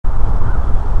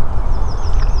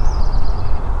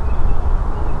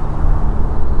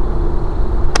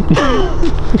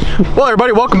Well,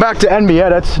 everybody, welcome back to NB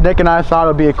Edits. Nick and I thought it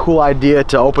would be a cool idea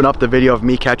to open up the video of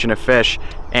me catching a fish,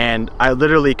 and I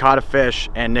literally caught a fish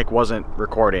and Nick wasn't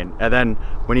recording. And then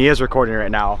when he is recording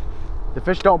right now, the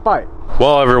fish don't bite.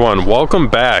 Well, everyone, welcome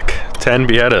back to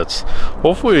NB Edits.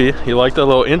 Hopefully you liked that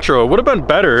little intro. It would have been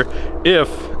better if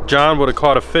John would have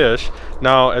caught a fish.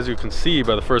 Now, as you can see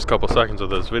by the first couple seconds of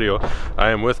this video,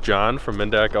 I am with John from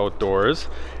Mindak Outdoors,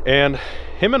 and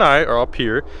him and I are up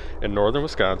here in northern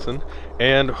Wisconsin,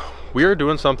 and we are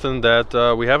doing something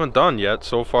that we haven't done yet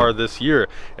so far this year,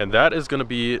 and that is going to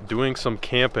be doing some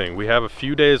camping. We have a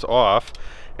few days off,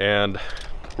 and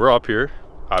we're up here,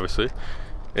 obviously,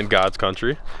 in God's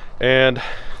country, and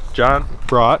John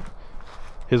brought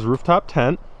his rooftop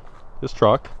tent, his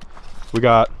truck. We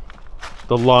got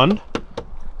the Lund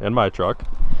and my truck,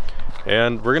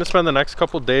 and we're gonna spend the next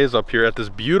couple days up here at this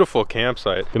beautiful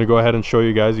campsite. Gonna go ahead and show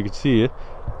you guys. You can see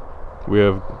we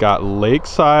have got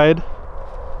lakeside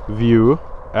view,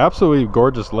 absolutely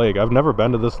gorgeous lake. I've never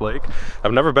been to this lake,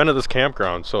 I've never been to this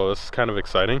campground, so this is kind of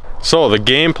exciting. So the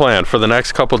game plan for the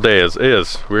next couple days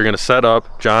is we're going to set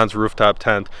up John's rooftop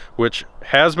tent, which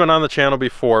has been on the channel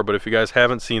before, but if you guys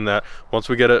haven't seen that, once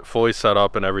we get it fully set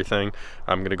up and everything,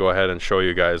 I'm going to go ahead and show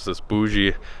you guys this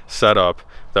bougie setup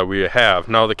that we have.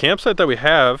 Now, the campsite that we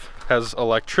have has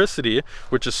electricity,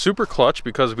 which is super clutch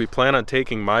because we plan on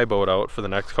taking my boat out for the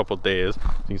next couple days.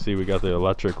 You can see we got the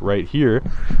electric right here,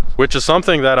 which is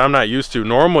something that I'm not used to.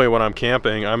 Normally when I'm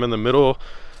camping, I'm in the middle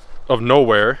of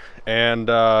nowhere, and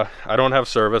I don't have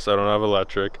service, I don't have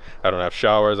electric, I don't have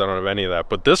showers, I don't have any of that.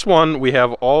 But this one, we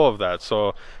have all of that,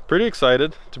 so pretty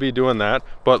excited to be doing that.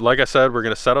 But like I said, we're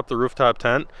going to set up the rooftop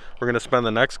tent. We're going to spend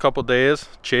the next couple days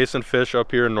chasing fish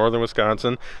up here in northern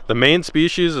Wisconsin. The main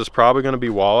species is probably going to be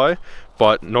walleye,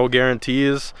 but no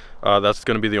guarantees. That's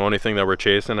going to be the only thing that we're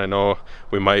chasing. I know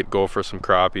we might go for some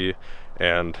crappie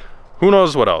and who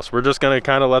knows what else. We're just going to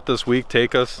kind of let this week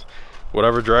take us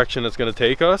whatever direction it's going to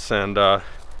take us, and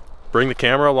bring the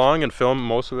camera along and film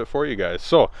most of it for you guys.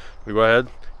 So we go ahead,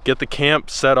 get the camp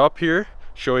set up here,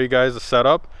 show you guys the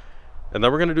setup, and then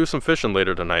we're going to do some fishing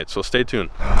later tonight, so stay tuned.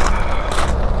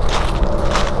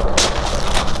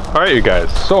 All right, you guys,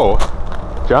 so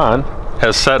John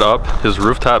has set up his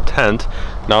rooftop tent.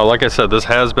 Now, like I said, this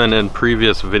has been in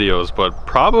previous videos, but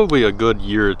probably a good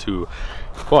year or two.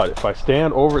 But if I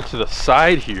stand over to the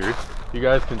side here, you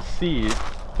guys can see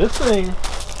this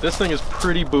thing is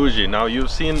pretty bougie. Now,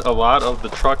 you've seen a lot of the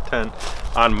truck tent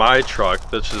on my truck,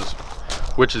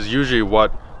 which is usually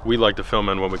what we like to film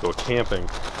in when we go camping.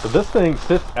 But this thing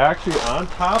sits actually on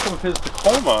top of his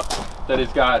Tacoma that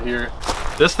he's got here.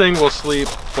 This thing will sleep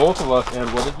both of us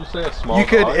and, what did you say, a small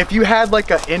dog? You could, if you had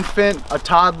like an infant, a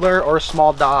toddler, or a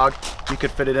small dog, you could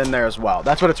fit it in there as well.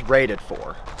 That's what it's rated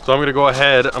for. So I'm gonna go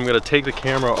ahead, I'm gonna take the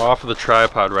camera off of the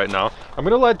tripod right now. I'm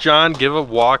gonna let John give a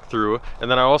walkthrough, and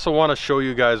then I also wanna show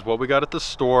you guys what we got at the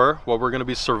store, what we're gonna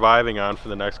be surviving on for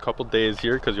the next couple days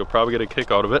here, because you'll probably get a kick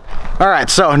out of it. All right,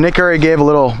 so Nick already gave a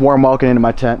little warm welcome into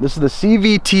my tent. This is the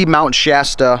CVT Mount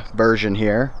Shasta version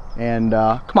here. And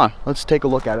come on, let's take a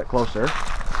look at it closer.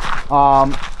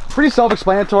 Pretty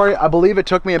self-explanatory. I believe it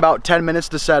took me about 10 minutes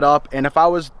to set up, and if I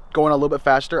was going a little bit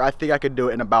faster, I think I could do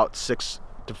it in about 6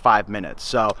 to 5 minutes.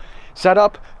 So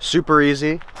setup, super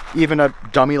easy. Even a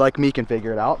dummy like me can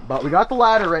figure it out. But we got the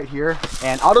ladder right here,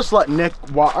 and I'll just let Nick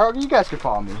walk, or you guys can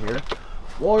follow me here.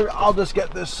 Well, I'll just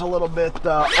get this a little bit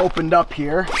opened up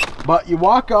here. But you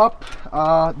walk up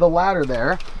the ladder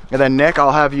there, and then Nick,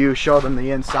 I'll have you show them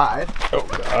the inside. Oh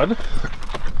God.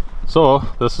 So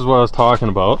this is what I was talking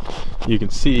about. You can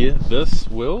see this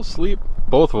will sleep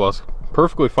both of us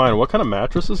perfectly fine. What kind of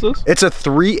mattress is this? It's a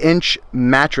 3-inch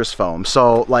mattress foam.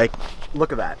 So like,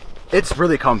 look at that. It's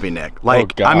really comfy, Nick.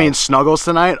 Like, I mean, snuggles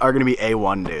tonight are gonna be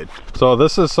A1, dude. So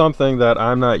this is something that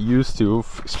I'm not used to,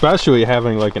 especially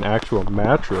having like an actual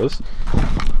mattress.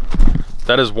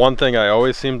 That is one thing I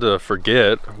always seem to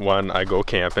forget when I go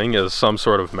camping, is some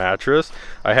sort of mattress.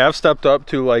 I have stepped up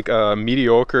to like a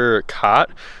mediocre cot,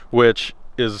 which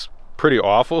is pretty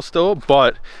awful still,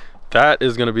 but that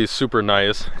is going to be super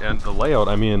nice. And the layout,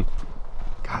 I mean,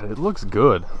 God, it looks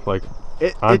good. Like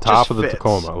on top of the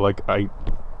Tacoma, like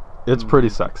it's pretty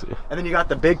sexy. And then you got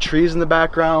the big trees in the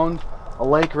background, a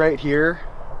lake right here.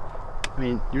 I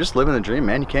mean, you're just living the dream,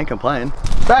 man. You can't complain.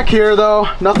 Back here though,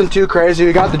 nothing too crazy.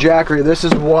 We got the Jackery. This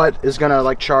is what is gonna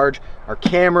like charge our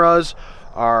cameras,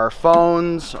 our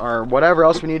phones, or whatever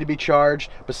else we need to be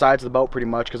charged besides the boat, pretty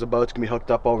much, because the boat's gonna be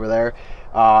hooked up over there.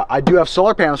 I do have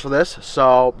solar panels for this,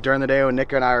 so during the day when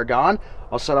Nick and I are gone,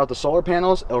 I'll set out the solar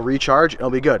panels, it'll recharge, it'll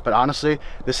be good. But honestly,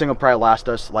 this thing will probably last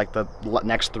us like the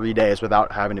next 3 days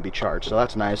without having to be charged, so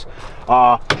that's nice.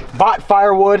 Bought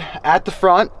firewood at the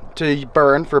front to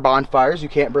burn for bonfires. You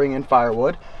can't bring in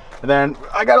firewood. And then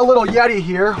I got a little Yeti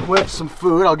here with some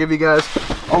food. I'll give you guys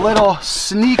a little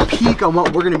sneak peek on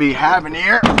what we're gonna be having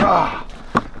here.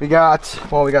 We got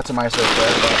some ice right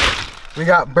there, but we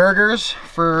got burgers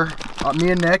for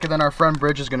me and Nick, and then our friend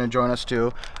Bridge is gonna join us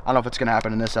too. I don't know if it's gonna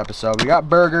happen in this episode. We got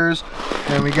burgers,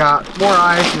 and we got more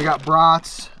ice, and we got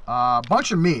brats, a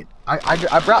bunch of meat.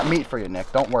 I brought meat for you,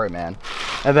 Nick, don't worry, man.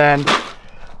 And then,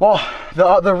 well,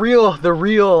 the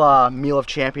real meal of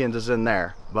champions is in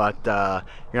there, but you're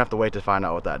gonna have to wait to find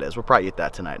out what that is. We'll probably eat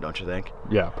that tonight, don't you think?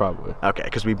 Yeah, probably. Okay,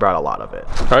 because we brought a lot of it.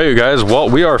 All right, you guys, well,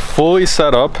 we are fully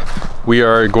set up. We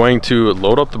are going to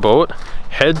load up the boat,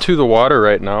 head to the water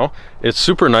right now. It's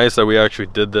super nice that we actually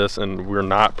did this and we're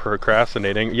not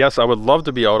procrastinating. Yes, I would love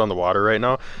to be out on the water right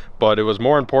now, but it was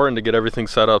more important to get everything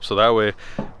set up so that way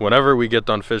whenever we get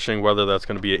done fishing, whether that's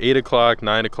going to be at 8 o'clock,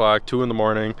 9 o'clock, 2 in the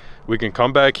morning, we can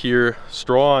come back here,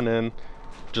 stroll on in,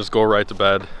 just go right to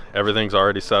bed. Everything's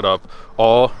already set up,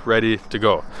 all ready to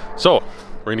go. So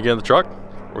we're gonna get in the truck,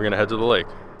 we're gonna head to the lake.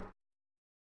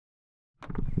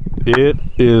 It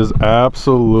is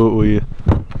absolutely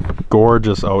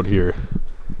gorgeous out here.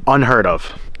 Unheard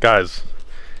of. Guys,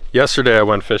 yesterday I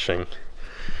went fishing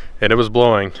and it was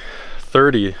blowing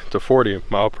 30 to 40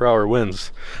 mile per hour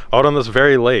winds out on this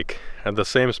very lake at the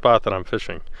same spot that I'm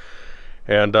fishing.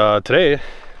 And today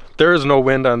there is no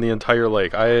wind on the entire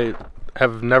lake. I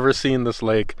have never seen this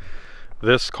lake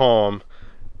this calm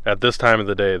at this time of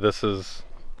the day. This is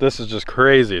just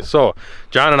crazy. So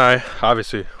John and I,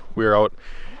 obviously, we're out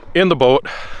in the boat,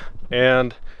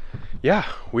 and yeah,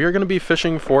 we are going to be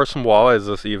fishing for some walleyes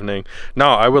this evening.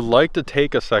 Now, I would like to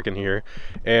take a second here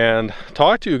and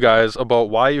talk to you guys about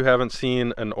why you haven't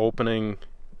seen an opening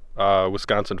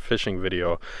Wisconsin fishing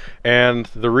video. And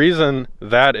the reason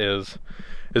that is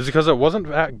because it wasn't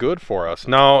that good for us.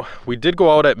 Now, we did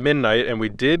go out at midnight and we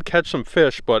did catch some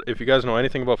fish, but if you guys know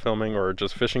anything about filming or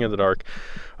just fishing in the dark,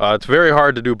 it's very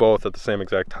hard to do both at the same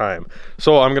exact time.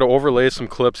 So I'm gonna overlay some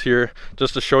clips here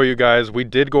just to show you guys. We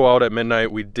did go out at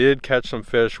midnight, we did catch some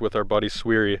fish with our buddy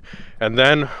Sweary, and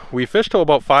then we fished till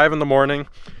about 5 in the morning,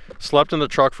 slept in the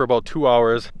truck for about 2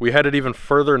 hours. We headed even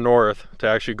further north to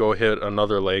actually go hit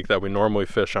another lake that we normally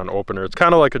fish on opener. It's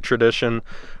kind of like a tradition,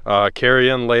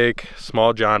 carry-in lake,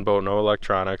 small john boat, no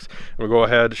electronics. And we'll go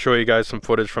ahead and show you guys some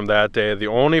footage from that day. The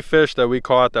only fish that we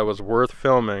caught that was worth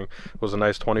filming was a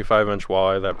nice 25-inch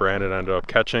walleye that Brandon ended up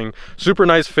catching. Super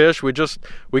nice fish.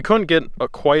 We couldn't get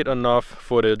quite enough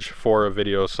footage for a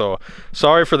video, so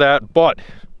sorry for that, but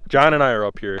John and I are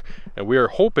up here and we are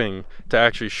hoping to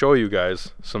actually show you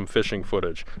guys some fishing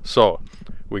footage. So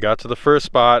we got to the first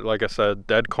spot, like I said,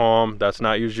 dead calm. That's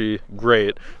not usually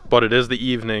great, but it is the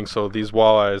evening, so these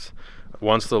walleyes,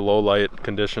 once the low light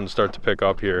conditions start to pick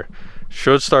up here,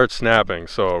 should start snapping.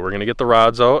 So we're gonna get the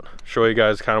rods out, show you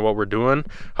guys kind of what we're doing,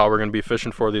 how we're gonna be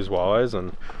fishing for these walleyes,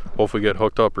 and hopefully get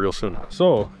hooked up real soon.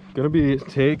 So gonna be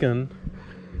taking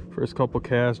first couple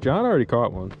casts. John already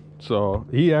caught one. So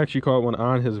he actually caught one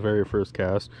on his very first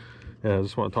cast, and I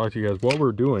just want to talk to you guys what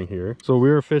we're doing here. So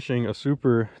we're fishing a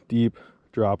super deep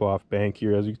drop off bank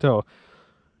here. As you can tell,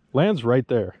 land's right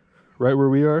there, right where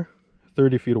we are,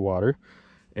 30 feet of water.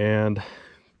 And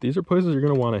these are places you're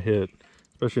going to want to hit,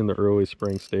 especially in the early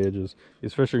spring stages.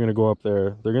 These fish are going to go up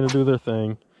there, they're going to do their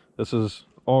thing. This is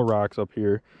all rocks up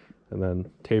here and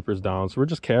then tapers down. So we're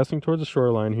just casting towards the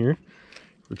shoreline here,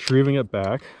 retrieving it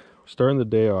back. We're starting the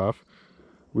day off.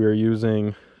 We are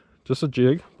using just a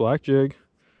jig, black jig,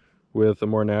 with a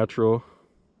more natural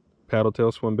paddle tail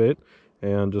swim bait,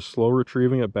 and just slow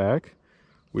retrieving it back.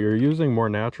 We are using more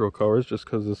natural colors just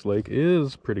because this lake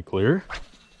is pretty clear.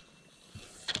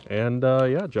 And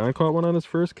yeah, John caught one on his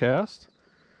first cast,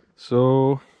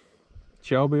 so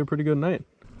shall be a pretty good night.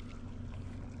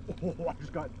 Oh, I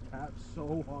just got tapped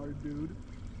so hard, dude.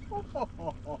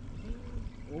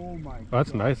 Oh my god.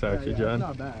 That's nice actually, John.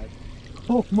 That's not bad.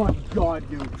 Oh my god,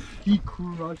 dude. He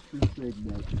crushed this thing,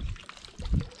 man.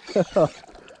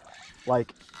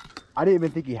 Like, I didn't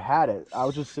even think he had it. I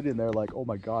was just sitting there like, oh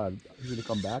my god, he's gonna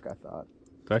come back, I thought.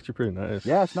 It's actually pretty nice.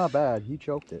 Yeah, it's not bad. He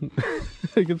choked it. I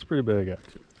think it's pretty big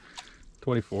actually.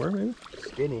 24 maybe?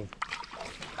 Skinny.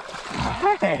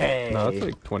 Hey! No, it's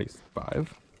like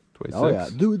 25, 26. Oh yeah,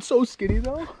 dude, it's so skinny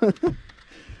though.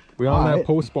 We on that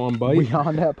post-spawn bite. We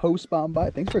on that post-spawn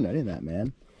bite. Thanks for netting that,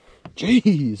 man.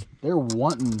 Jeez, they're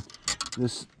wanting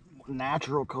this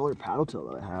natural colored paddle tail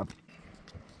that I have.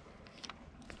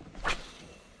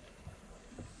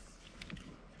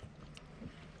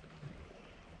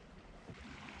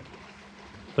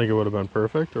 Think it would have been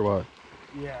perfect or what?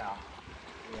 Yeah.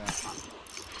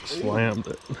 Slammed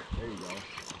it. There you go.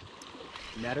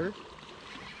 Netter?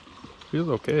 Feels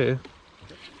okay.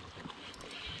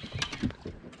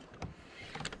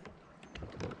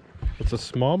 It's a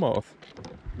smallmouth.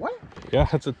 What? Yeah,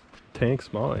 it's a tank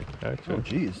smallie, actually. Oh,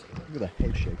 jeez. Look at the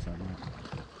head shakes on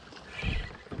that.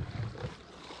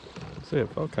 See, it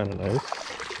felt kind of nice.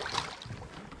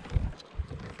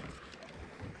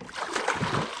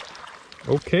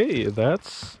 Okay,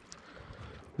 that's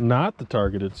not the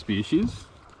targeted species.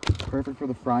 Perfect for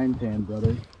the frying pan,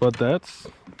 brother. But it's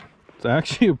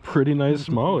actually a pretty nice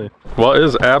smallie. Well, it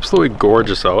is absolutely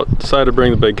gorgeous out. Decided to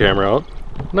bring the big camera out.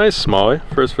 Nice smallie.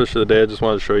 First fish of the day. I just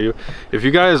wanted to show you. If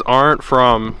you guys aren't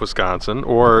from Wisconsin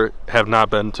or have not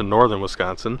been to northern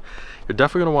Wisconsin, you're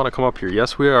definitely going to want to come up here.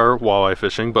 Yes, we are walleye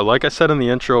fishing, but like I said in the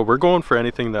intro, we're going for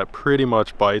anything that pretty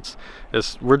much bites.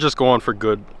 We're just going for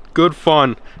good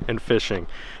fun and fishing.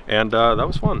 And that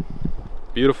was fun.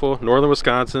 Beautiful. Northern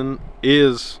Wisconsin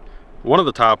is one of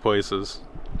the top places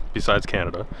besides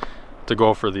Canada to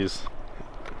go for these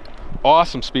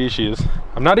awesome species.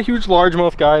 I'm not a huge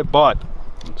largemouth guy, but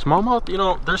smallmouth, you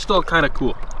know, they're still kind of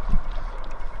cool.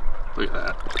 Look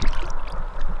at that.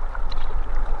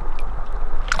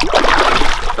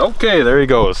 Okay, there he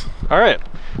goes. All right,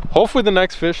 hopefully the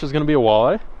next fish is going to be a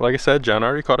walleye. Like I said, Jen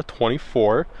already caught a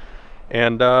 24,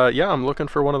 and yeah, I'm looking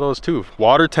for one of those too.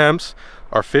 Water temps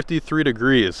are 53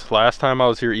 degrees. Last time I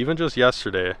was here, even just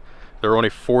yesterday, they were only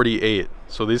 48.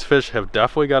 So these fish have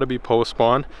definitely got to be post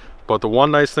spawn. But the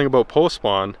one nice thing about post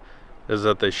spawn is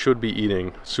that they should be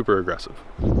eating super aggressive.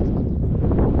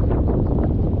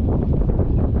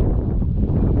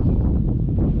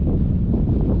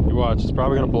 You watch, it's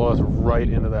probably gonna blow us right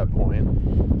into that point.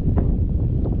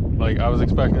 Like, I was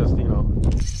expecting us, you know.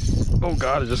 Oh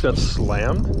God, it just got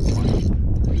slammed. It's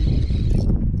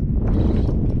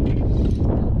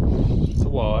a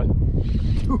walleye.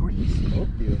 Dude, he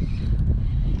smoked you.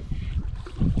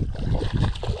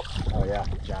 Oh yeah,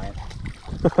 giant.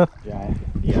 Giant.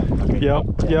 Yeah. Okay. Yep.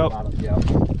 Yeah, Yep. Yep.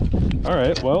 All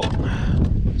right. Well,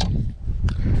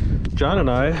 John and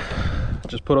I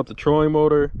just put up the trolling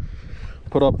motor,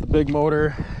 put up the big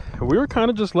motor. We were kind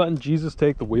of just letting Jesus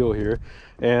take the wheel here.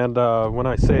 And when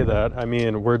I say that, I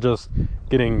mean we're just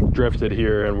getting drifted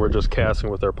here, and we're just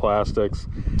casting with our plastics.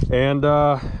 And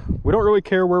we don't really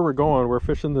care where we're going. We're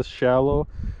fishing this shallow,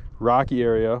 rocky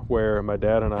area where my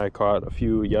dad and I caught a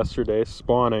few yesterday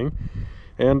spawning.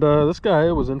 And this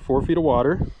guy was in 4 feet of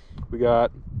water. We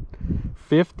got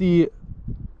 50,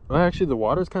 well, actually the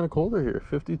water's kind of colder here,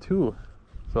 52.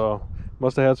 So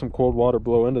must have had some cold water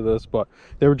blow into this, but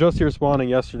they were just here spawning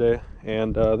yesterday,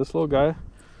 and this little guy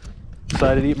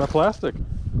decided to eat my plastic.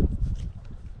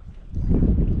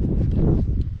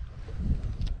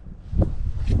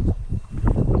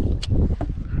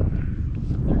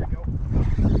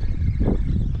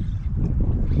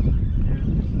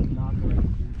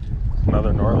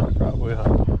 Another northern, probably,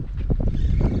 huh?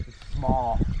 It's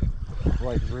small,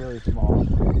 like really small.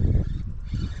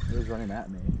 It was running at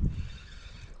me.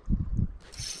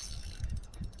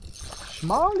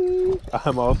 Schmally!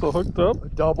 I'm also hooked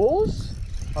up. Doubles?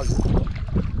 Oh,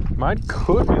 Mine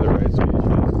could be the right species.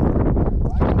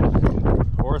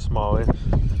 Or a smallie.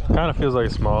 Kind of feels like a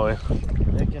smallie.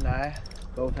 Nick and I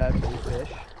both have 3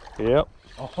 fish. Yep.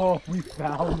 Oh, we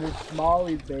found the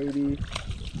smallies, baby.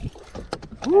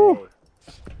 Woo! Hey.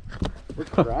 We're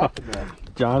cracking them.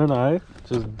 John and I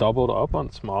just doubled up on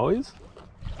smallies.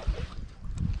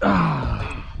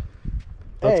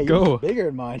 Let's go. Bigger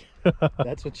than mine.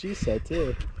 That's what she said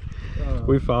too.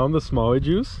 We found the smallie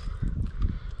juice.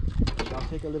 I'll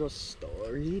take a little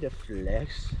story to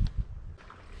flex.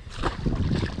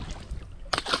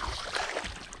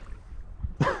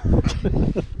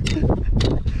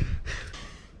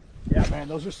 Yeah, man,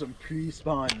 those are some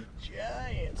pre-spawn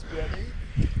giants, brother.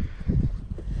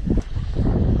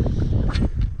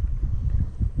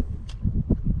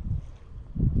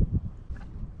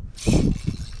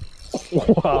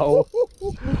 Wow.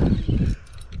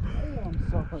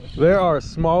 There are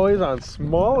smallies on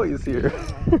smallies here.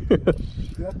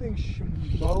 That thing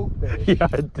smoked it. Yeah,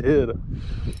 it did.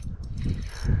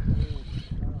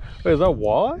 Wait, is that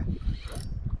walleye?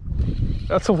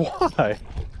 That's a walleye.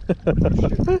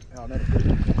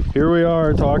 Here we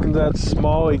are talking that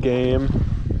smallie game.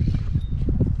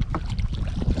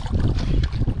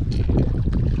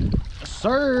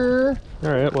 Sir. All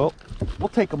right, well, we'll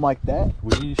take them like that.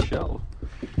 We shall.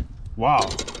 Wow.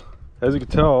 As you can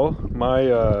tell,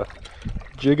 my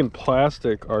jig and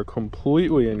plastic are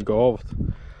completely engulfed.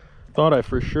 Thought I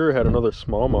for sure had another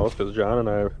smallmouth because John and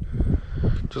I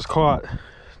just caught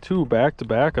two back to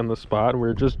back on the spot, and we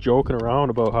were just joking around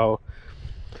about how,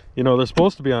 you know, they're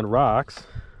supposed to be on rocks,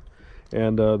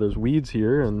 and there's weeds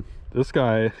here, and this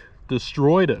guy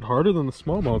destroyed it harder than the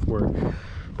smallmouth were.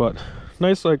 But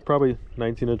nice, like probably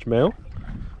 19-inch male.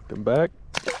 Come back.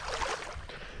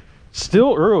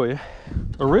 Still early.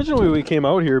 Originally we came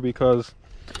out here because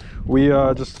we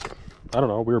just, I don't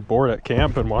know, we were bored at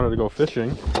camp and wanted to go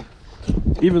fishing,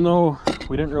 even though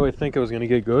we didn't really think it was going to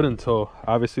get good until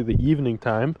obviously the evening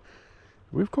time.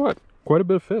 We've caught quite a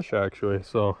bit of fish actually,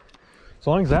 so as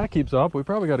long as that keeps up, we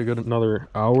probably got a good another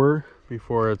hour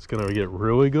before it's going to get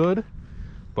really good.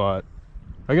 But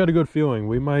I got a good feeling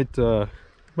we might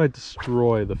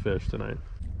destroy the fish tonight.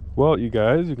 Well, you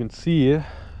guys, you can see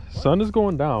sun is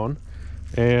going down,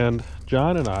 and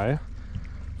John and I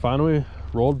finally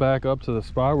rolled back up to the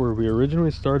spot where we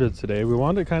originally started today. We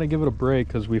wanted to kind of give it a break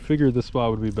because we figured this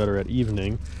spot would be better at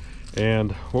evening.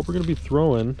 And what we're going to be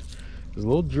throwing is a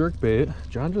little jerk bait.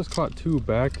 John just caught two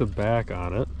back to back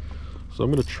on it, so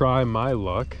I'm going to try my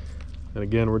luck. And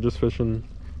again, we're just fishing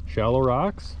shallow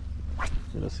rocks.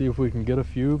 Gonna see if we can get a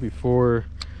few before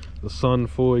the sun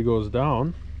fully goes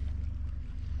down.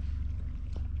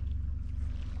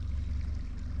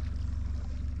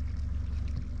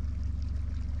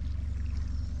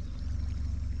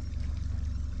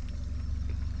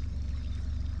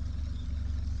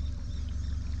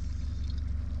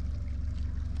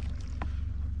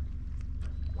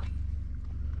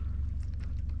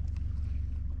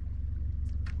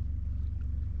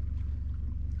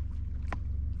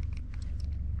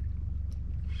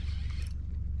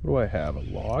 What do I have? A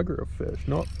log or a fish?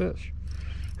 No, a fish.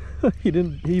 He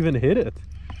didn't even hit it.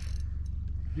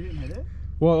 You didn't hit it?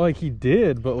 Well, like he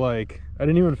did, but like I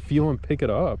didn't even feel him pick it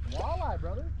up. Walleye,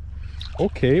 brother.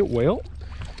 Okay, well,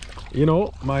 you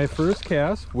know, my first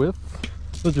cast with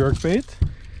the jerkbait,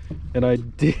 and I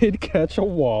did catch a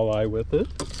walleye with it.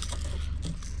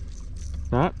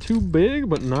 Not too big,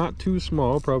 but not too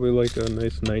small. Probably like a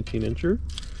nice 19-incher.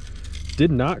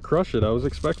 Did not crush it. I was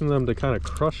expecting them to kind of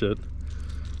crush it,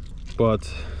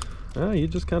 but he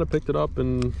just kind of picked it up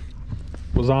and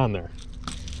was on there.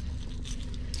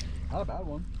 Not a bad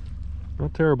one.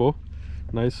 Not terrible.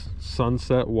 Nice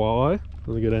sunset walleye.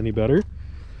 Doesn't get any better.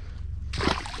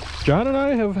 John and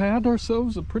I have had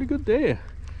ourselves a pretty good day,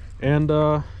 and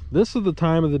this is the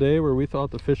time of the day where we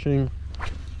thought the fishing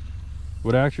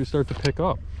would actually start to pick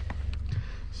up.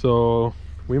 So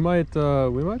we might be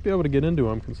able to get into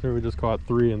them, considering we just caught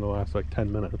 3 in the last like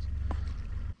 10 minutes.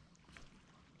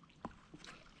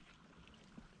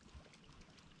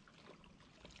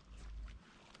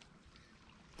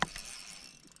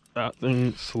 That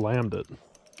thing slammed it.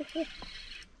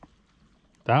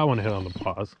 That one hit on the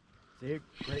pause. See,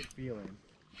 great feeling.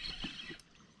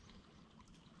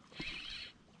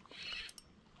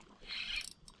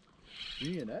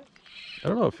 You in it? I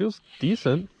don't know, it feels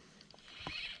decent.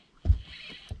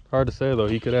 Hard to say though,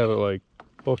 he could have it like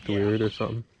hooked weird or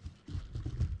something.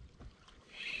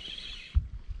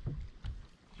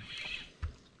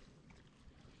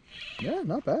 Yeah,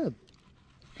 not bad.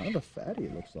 Kind of a fatty,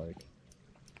 it looks like.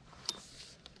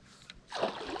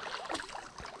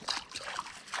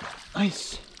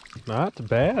 Nice. Not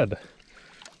bad.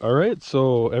 All right,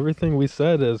 so everything we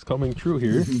said is coming true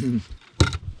here.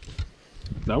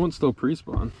 That one's still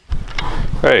pre-spawn.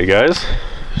 All right, guys,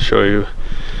 show you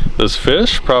this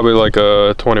fish, probably like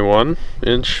a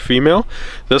 21-inch female.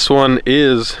 This one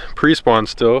is pre-spawn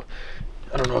still.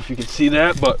 I don't know if you can see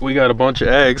that, but we got a bunch of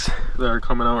eggs that are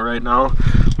coming out right now.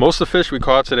 Most of the fish we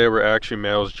caught today were actually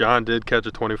males. John did catch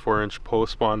a 24-inch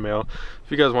post-spawn male.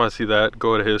 If you guys want to see that,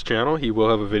 go to his channel. He will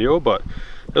have a video, but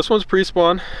this one's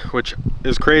pre-spawn, which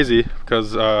is crazy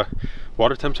because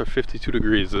water temps are 52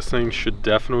 degrees. This thing should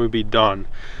definitely be done,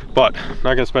 but I'm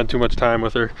not gonna spend too much time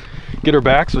with her. Get her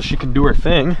back so she can do her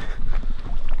thing.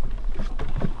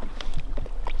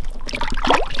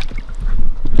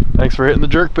 Thanks for hitting the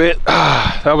jerkbait.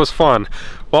 That was fun.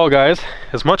 Well, guys,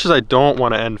 as much as I don't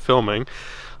want to end filming,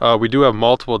 we do have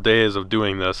multiple days of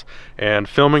doing this, and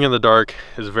filming in the dark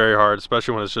is very hard,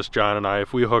 especially when it's just John and I.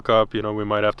 If we hook up, you know, we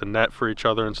might have to net for each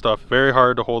other and stuff. Very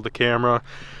hard to hold the camera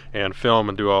and film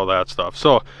and do all that stuff.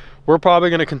 So we're probably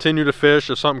going to continue to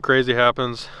fish. If something crazy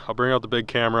happens, I'll bring out the big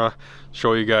camera,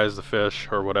 show you guys the fish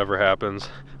or whatever happens.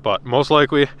 But most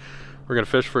likely, we're going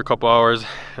to fish for a couple hours,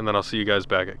 and then I'll see you guys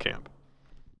back at camp.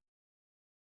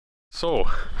 So,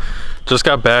 just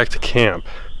got back to camp.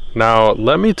 Now,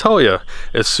 let me tell you,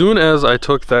 as soon as I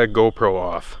took that GoPro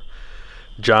off,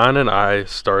 John and I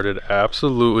started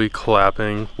absolutely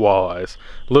clapping walleyes.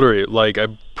 Literally, like,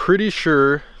 I'm pretty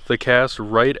sure the cast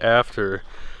right after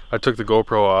I took the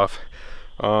GoPro off,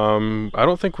 I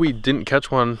don't think we didn't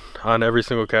catch one on every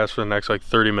single cast for the next like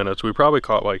 30 minutes. We probably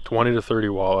caught like 20 to 30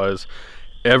 walleyes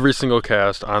every single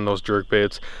cast on those jerk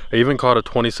baits. I even caught a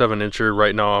 27-incher.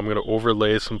 Right now I'm going to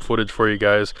overlay some footage for you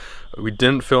guys. We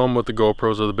didn't film with the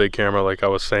GoPros or the big camera like I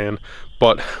was saying,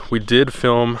 but we did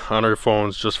film on our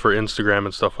phones just for Instagram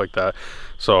and stuff like that.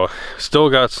 So still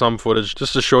got some footage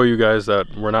just to show you guys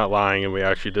that we're not lying and we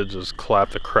actually did just clap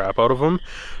the crap out of them.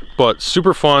 But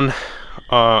super fun.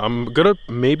 I'm gonna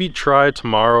maybe try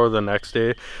tomorrow or the next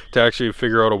day to actually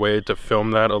figure out a way to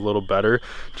film that a little better,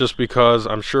 just because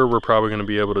I'm sure we're probably going to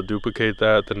be able to duplicate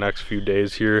that the next few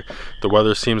days here. The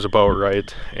weather seems about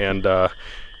right, and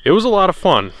it was a lot of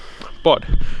fun. But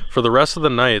for the rest of the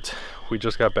night, we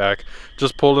just got back,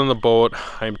 just pulled in the boat.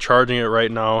 I'm charging it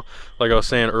right now. Like I was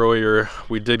saying earlier,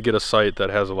 we did get a site that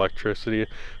has electricity,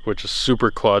 which is super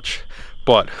clutch.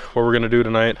 But what we're going to do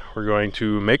tonight, we're going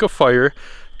to make a fire.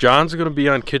 John's going to be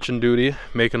on kitchen duty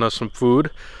making us some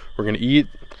food. We're going to eat,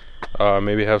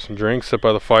 maybe have some drinks, sit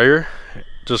by the fire,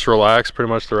 just relax pretty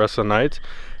much the rest of the night,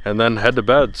 and then head to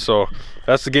bed. So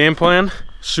that's the game plan.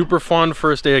 Super fun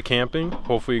first day of camping.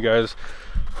 Hopefully you guys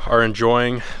are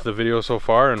enjoying the video so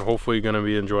far, and hopefully you're going to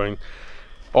be enjoying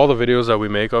all the videos that we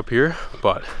make up here.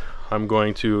 But I'm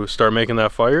going to start making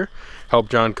that fire, help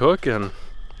John cook, and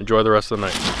enjoy the rest of the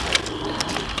night.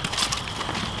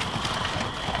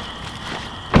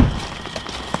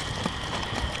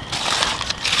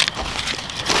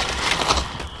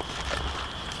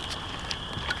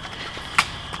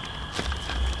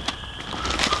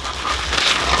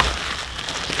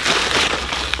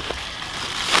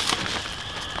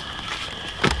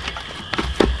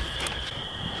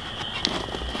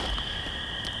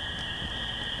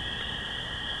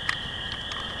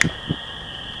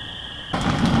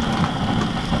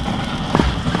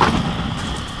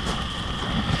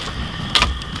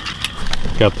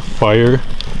 Got the fire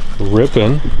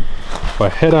ripping. If I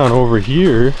head on over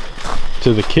here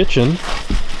to the kitchen,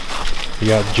 we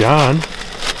got John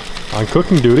on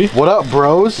cooking duty. What up,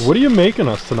 bros? What are you making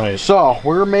us tonight? So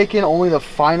we're making only the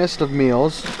finest of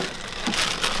meals.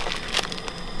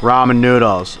 Ramen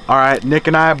noodles. All right, Nick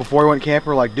and I, before we went camping,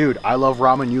 we're like, dude, I love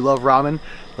ramen, you love ramen.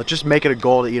 Let's just make it a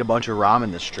goal to eat a bunch of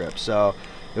ramen this trip. So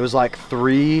it was like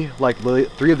three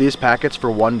of these packets for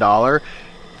 $1.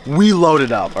 We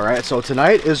loaded up. All right, so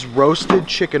tonight is roasted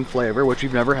chicken flavor, which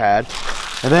we've never had,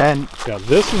 and then yeah,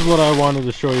 this is what I wanted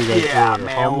to show you guys. Yeah, earlier,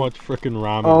 man. how much freaking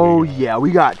ramen. Oh yeah, we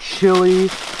got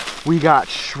chili, we got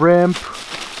shrimp,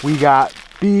 we got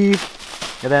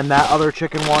beef, and then that other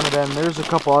chicken one, and then there's a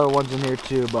couple other ones in here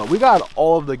too. But we got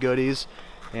all of the goodies,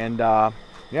 and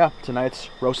yeah, tonight's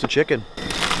roasted chicken.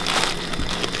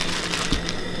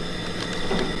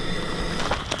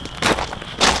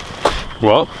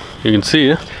 Well, you can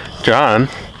see John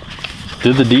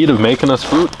did the deed of making us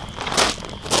food.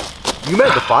 You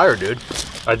made the fire, dude.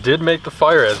 I did make the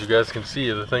fire, as you guys can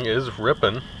see. The thing is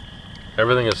ripping.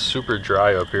 Everything is super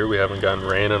dry up here. We haven't gotten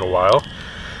rain in a while.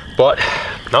 But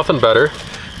nothing better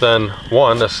than,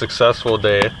 one, a successful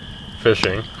day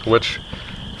fishing, which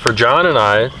for John and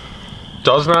I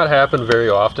does not happen very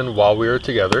often while we are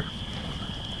together.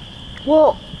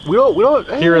 Well, we don't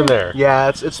here and there. Yeah,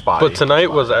 it's spotty. But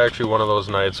tonight was actually one of those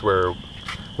nights where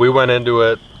we went into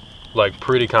it like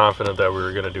pretty confident that we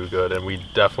were gonna do good, and we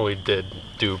definitely did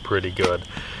do pretty good.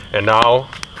 And now,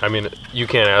 I mean, you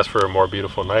can't ask for a more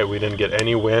beautiful night. We didn't get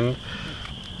any wind,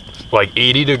 like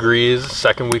 80 degrees,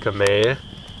 second week of May.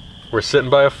 We're sitting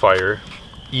by a fire,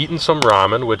 eating some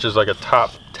ramen, which is like a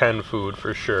top 10 food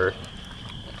for sure.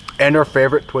 And our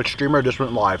favorite Twitch streamer just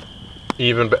went live.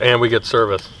 And we get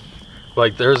service.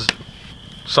 Like, there's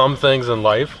some things in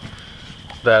life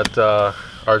that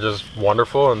are just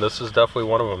wonderful, and this is definitely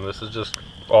one of them. This is just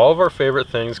all of our favorite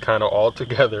things kind of all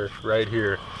together right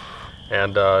here.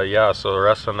 And yeah, so the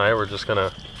rest of the night we're just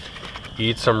gonna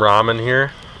eat some ramen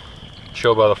here,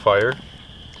 chill by the fire,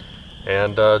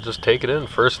 and just take it in.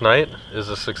 First night is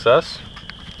a success,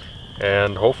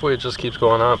 and hopefully it just keeps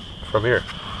going up from here.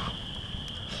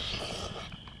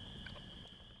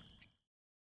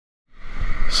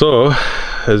 So,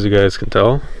 as you guys can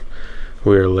tell,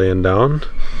 we are laying down.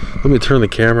 Let me turn the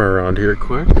camera around here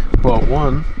quick. Well,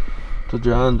 one, to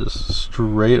John just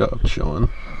straight up chilling.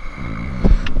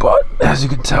 But, as you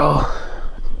can tell,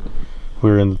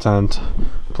 we're in the tent.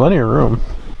 Plenty of room.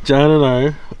 John and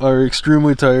I are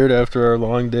extremely tired after our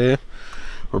long day.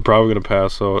 We're probably gonna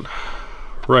pass out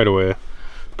right away.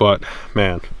 But,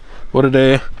 man, what a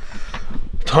day.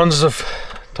 Tons of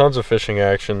fishing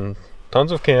action.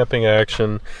 Tons of camping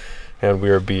action, and we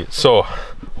are beat. So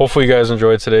hopefully you guys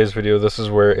enjoyed today's video. This is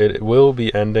where it will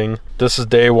be ending. This is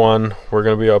day one. We're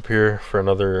gonna be up here for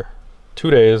another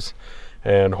 2 days,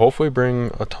 and hopefully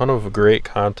bring a ton of great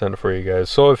content for you guys.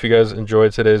 So if you guys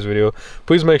enjoyed today's video,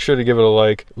 please make sure to give it a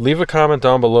like. Leave a comment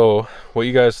down below what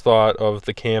you guys thought of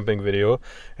the camping video,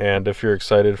 and if you're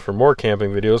excited for more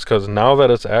camping videos, because now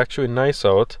that it's actually nice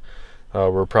out,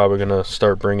 we're probably gonna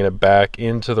start bringing it back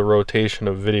into the rotation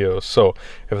of videos. So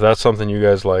if that's something you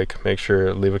guys like, make sure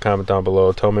to leave a comment down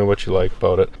below. Tell me what you like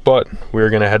about it. But we're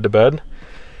gonna head to bed,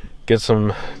 get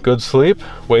some good sleep,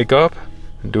 wake up,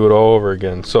 and do it all over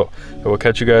again. So I will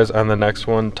catch you guys on the next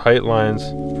one. Tight lines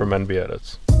from NB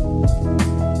Edits.